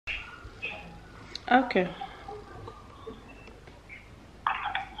Okay.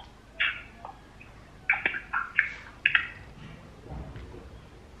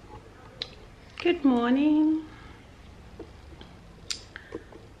 Good morning.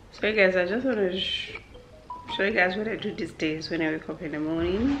 So guys, I just want to show you guys what I do these days when I wake up in the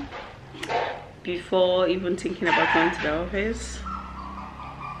morning before even thinking about going to the office.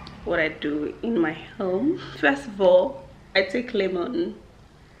 What I do in my home. First of all, I take lemon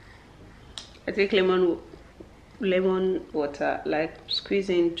water, like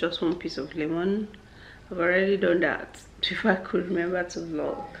squeezing just one piece of lemon. I've already done that before I could remember to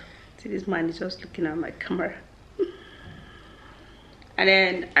vlog. See, this man is just looking at my camera. And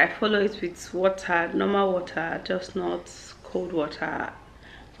then I follow it with water, normal water, just not cold water.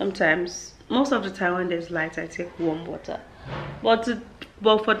 Sometimes, most of the time when there's light, I take warm water. But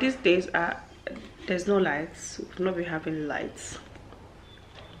for these days, there's no lights. We've not been having lights.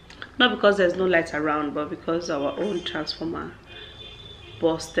 Not because there's no lights around, but because our own transformer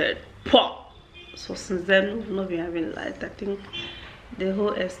busted. Pop! So since then, we've not been having light. I think the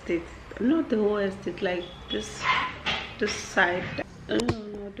whole estate, not the whole estate, like this side. No,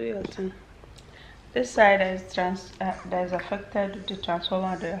 do your thing. This side that is affected with the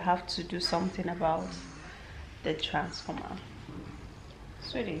transformer. They have to do something about the transformer.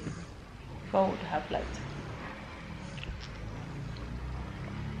 Sweetie, before we would have light.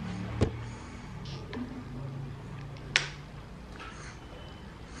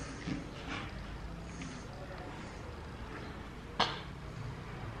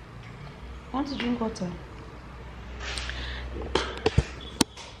 I want to drink water.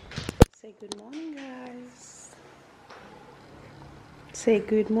 Say good morning, guys. Say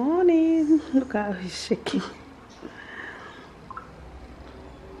good morning. Look how he's shaking.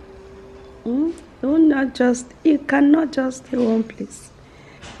 You cannot just stay one place.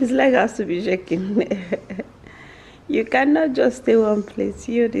 His leg has to be shaking. You cannot just stay one place.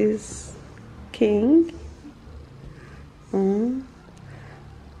 You're this king.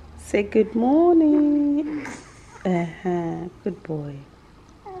 Say good morning. Good boy.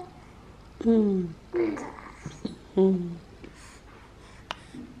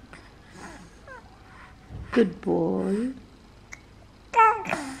 Good boy.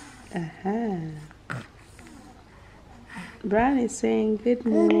 Bryan is saying good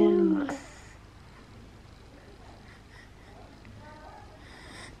morning.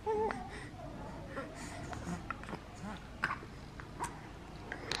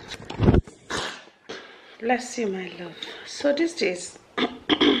 Bless you, my love. So these days,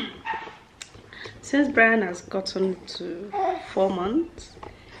 since Bryan has gotten to 4 months,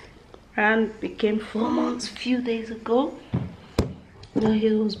 Bryan became 4 months a few days ago. No,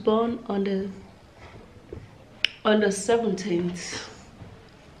 he was born on the 17th.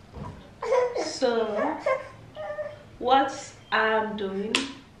 So what I'm doing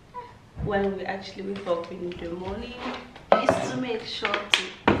when we actually wake up in the morning is to make sure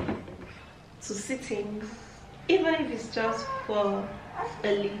to sitting, even if it's just for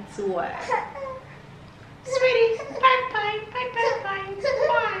a little while. Sweetie, bye.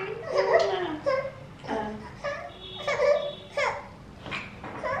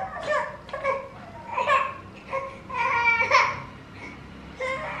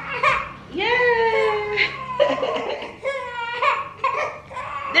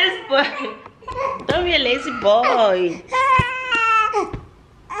 This boy, don't be a lazy boy.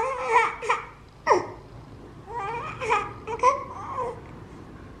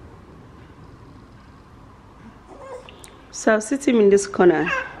 So I'll sit him in this corner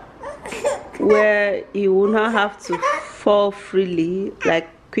where he will not have to fall freely, like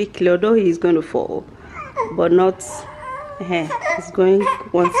quickly, although he is going to fall, but not he's going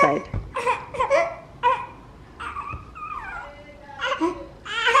one side.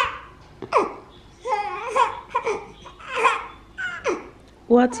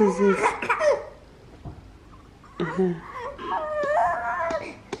 What is it?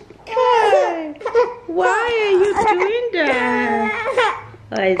 Why are you doing that?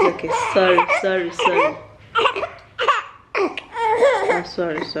 Oh, it's okay. Sorry. I'm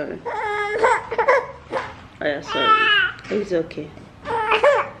sorry. Oh, yeah, sorry. It's okay.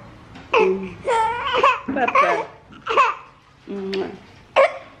 Papa.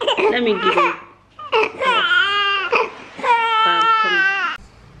 Let me give him.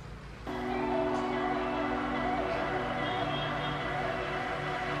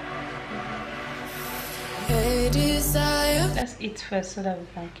 Let's eat first so that we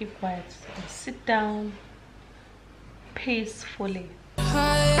can keep quiet and sit down peacefully.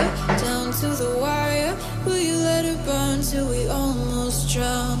 Higher, down to the wire. Will you let it burn till we almost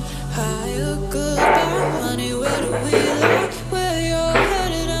drown? Higher goodbye, honey, where do we lie? Where you're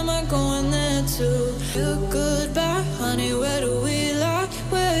headed, am I going there too? Higher goodbye, honey, where do we lie?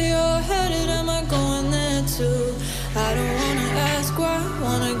 Where you're headed, am I going there too? I don't wanna ask why,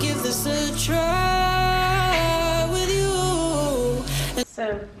 wanna give this a try with you. So,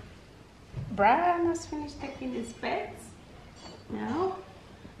 Bryan has finished taking his bets. Now,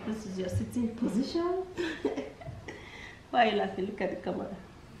 this is your sitting position. Why are you laughing? Look at the camera.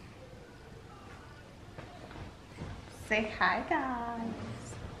 Say hi, guys.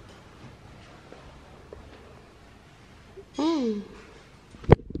 Say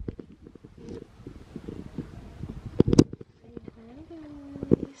hi,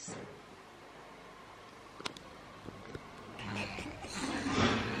 guys.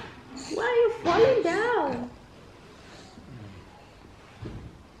 Why are you falling down?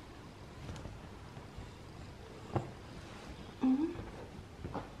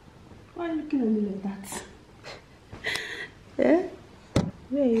 Why are you looking at me like that? Yeah?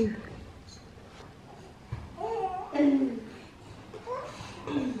 Where are you?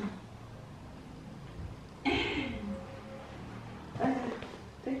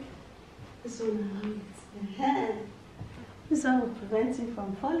 Take this one around. This one will prevent you from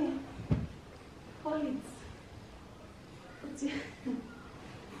falling. Hold it.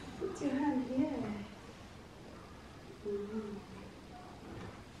 Put your hand here.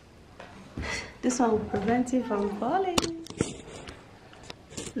 This one will prevent you from falling.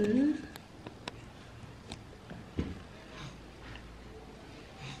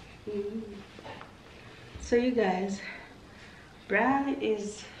 So you guys, Bryan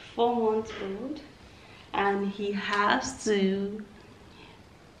is 4 months old and he has to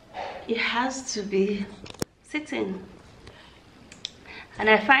be sitting, and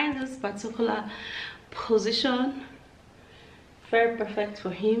I find this particular position very perfect for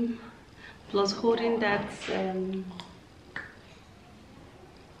him, plus holding that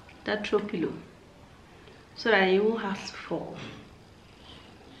throw pillow so that he won't have to fall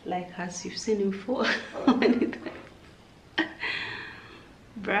like as you've seen him fall many times.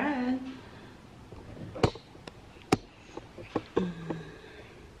 Bryan.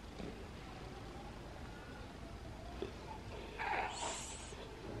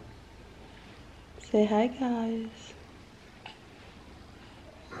 Say hi, guys.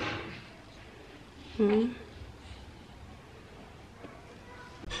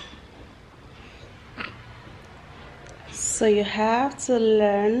 So you have to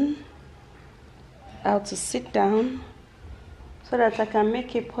learn how to sit down so that I can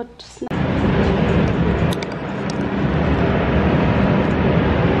make a pot snack.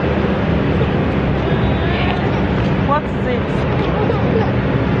 What is it?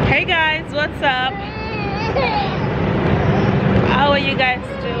 Hey guys, what's up? How are you guys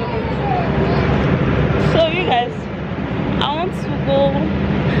doing? So you guys, I want to go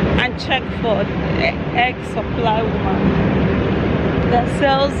and check for the egg supply woman that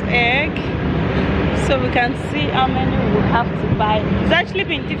sells egg, so we can see how many we will have to buy. It's actually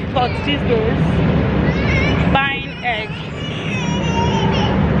been difficult these days buying egg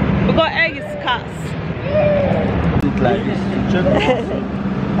because egg is scarce. Like this, check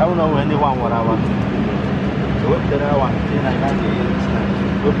I don't know anyone what I want. So what did I want? Then I got the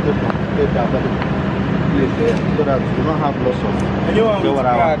so that you don't have lots of anyone with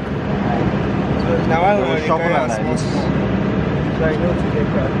crack. So now I want to shop like this. So I know to get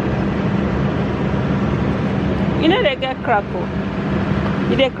crack. You know they get crack.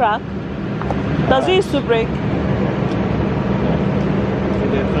 Did they crack? Does it used to break?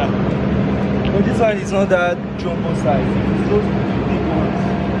 But this one is not that jumbo size. It's those big ones.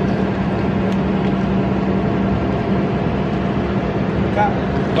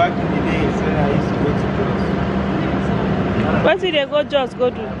 Back in the days when I used to go to Jos. What did they go just go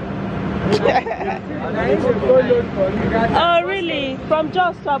do? I used to go load for you. Oh really? From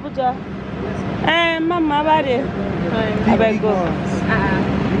Jos to Abuja? Mama, about it. I better go.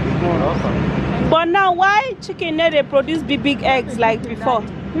 But now why chicken now they produce big eggs like before?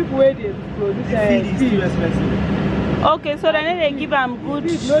 People where they produce Feed is too expensive. Okay, so then they give them good.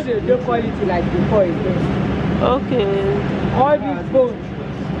 feed, no they do quality like before again. Okay. All these bones,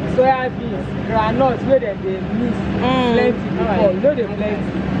 soya beans, groundnuts where they mix plenty before. You know they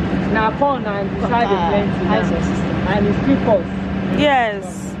plenty. Now corn and beside the plenty now. And it's 3 cups. Yes.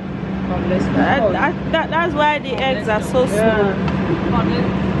 That's why the eggs are so small.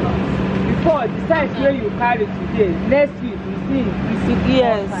 Before the size where you carry today, next week you see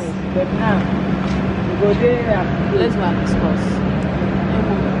Yes. but now you go there. Let's go and discuss.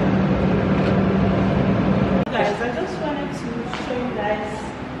 Guys, I just wanted to show you guys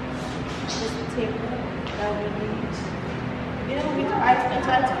table that we need. You know, I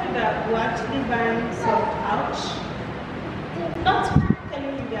told you that we're actually buying some couch. Not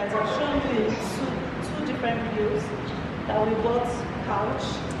telling you guys, I've shown you in two different videos that we bought couch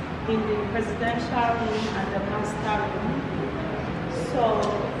in the presidential room and the master room. So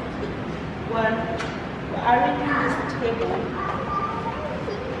when we're arranging this table,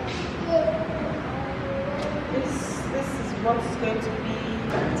 this is what's going to be.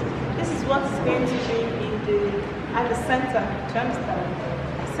 This is what is going to be at the center. Do you understand?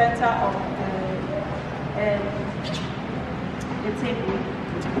 The center of the table,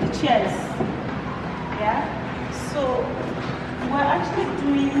 the chairs. Yeah. So we're actually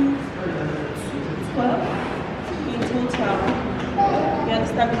doing 12 in total. You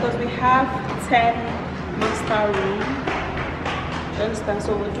understand? Because we have 10 master room. You understand? So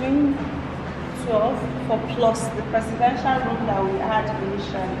we're doing 12 for plus the presidential room that we had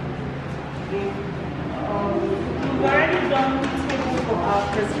initially. We've already done table for our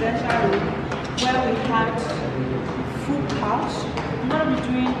presidential room where we had full couch. I'm going to be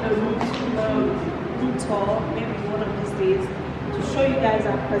doing a room tour maybe one of these days to show you guys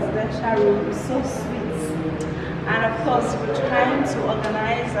our presidential room. It's so sweet. And of course we're trying to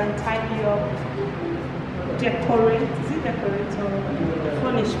organize and tidy up, decorate, is it decorate or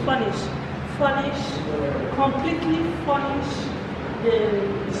furnish, completely furnish the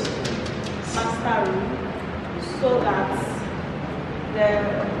master room so that the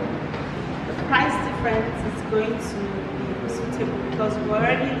price difference is going to be suitable, because we've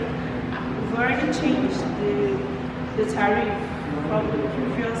already changed the tariff from the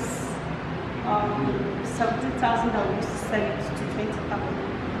previous 17,000 that we used to sell it to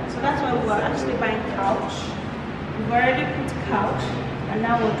 20,000. So that's why we're actually buying couch. We've already put couch, and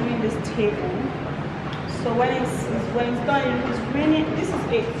now we're doing this table. So when it's done, it's remaining. This is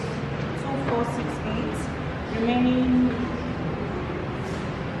 8, 2, 4, 6, 8. Remaining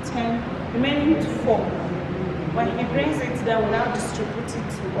 10. Remaining 4. When he brings it down, we'll now distribute it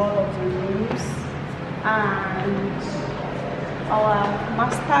to all of the rooms, and our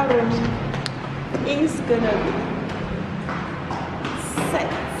master room is gonna be set.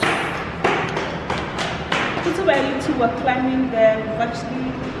 Little by little, we're climbing there. We've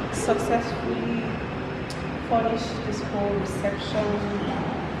actually successfully furnished this whole reception,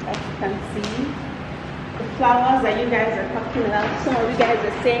 as you can see. The flowers that you guys are talking about, some of you guys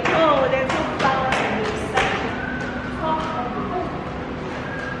are saying, oh, there's no flowers in the reception.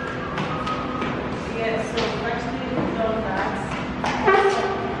 Yeah, so we've actually done that.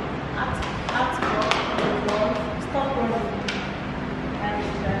 Artwork on the wall, stop running, and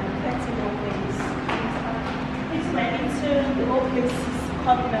 30 more things. It's my intern, the whole place is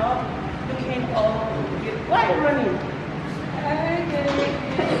coming up, looking all good. Why are you running?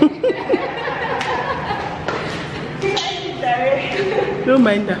 Don't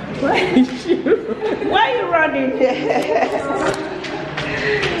mind that. Why are you running?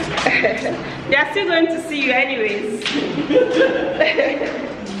 They are still going to see you anyways.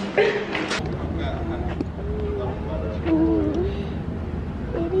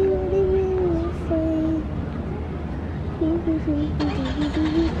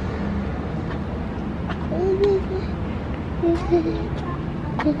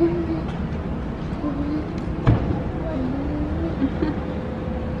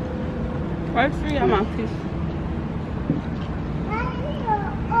 What's the yam fish?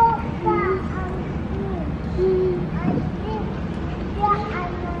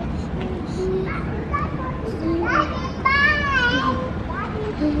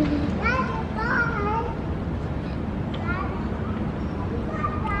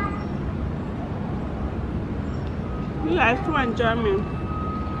 You guys to enjoy me.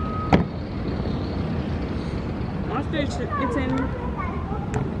 Mostly eating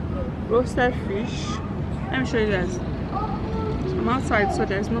roasted fish. Let me show you guys. I'm outside, so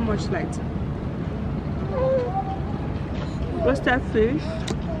there's not much light. Roasted fish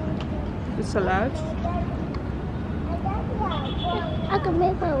with salad. I can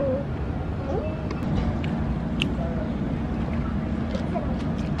make my own.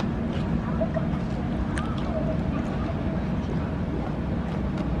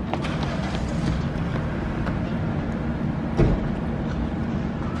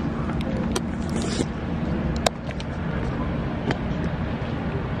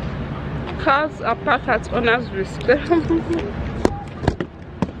 Cars are parked at owner's risk. Let's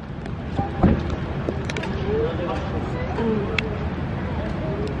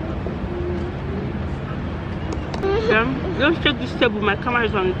check this table. My camera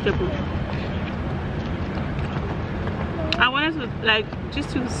is on the table. I wanted to like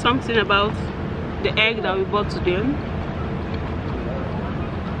just do something about the egg that we bought today.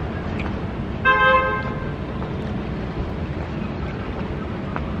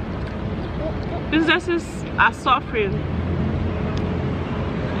 Businesses are suffering,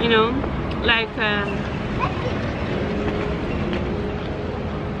 you know, like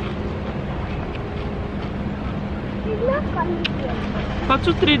for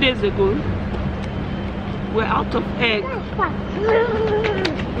 2-3 days ago we're out of egg.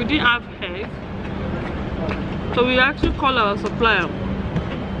 We didn't have egg, so we actually call our supplier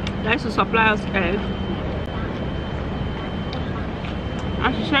that used to supply us egg,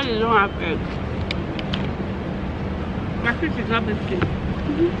 and she said they don't have egg. My fish is not biscuit.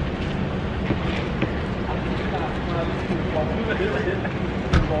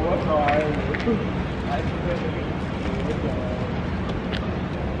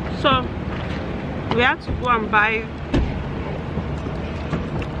 So we had to go and buy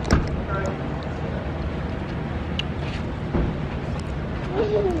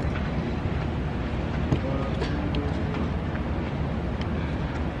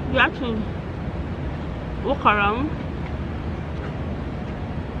walk around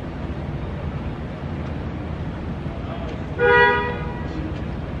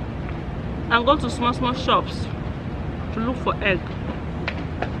and go to small shops to look for egg.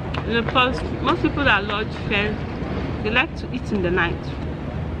 Because most people that lodge here, they like to eat in the night.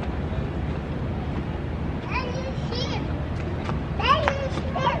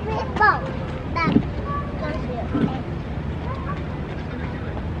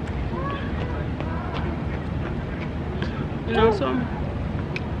 You know, so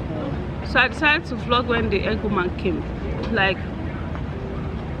I decided to vlog when the egg woman came. Like,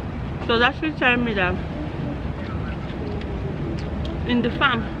 she was actually telling me that in the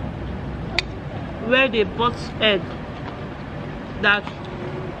farm where they bought egg, that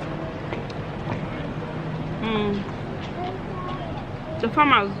the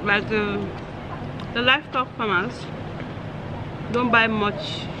farmers, like the livestock farmers, don't buy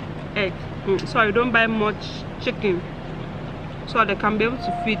much egg, don't buy much chicken, so they can be able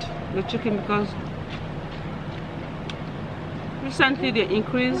to feed the chicken, because recently they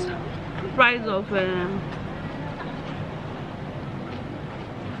increased price of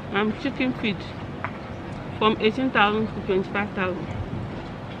chicken feed from 18,000 to 25,000.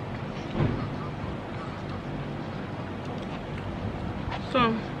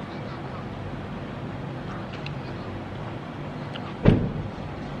 So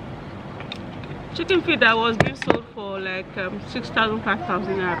chicken feed that was being sold for like 6,000,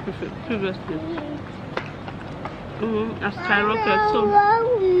 5,000 naira previously has skyrocketed. So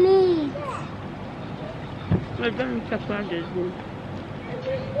let me check where this is.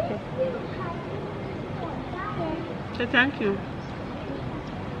 So thank you.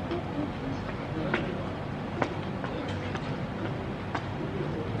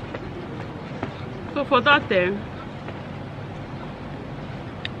 So for that then,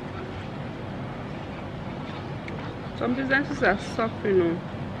 some businesses are suffering,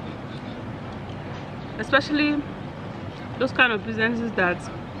 especially those kind of businesses that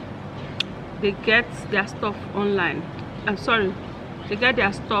they get their stuff online. I'm sorry, they get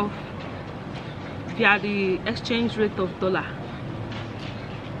their stuff via the exchange rate of dollar,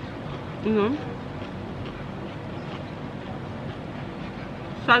 you know.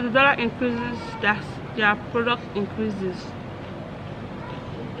 So as the dollar increases, their product increases.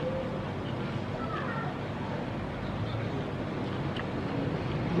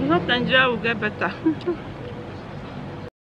 We hope Nigeria will get better.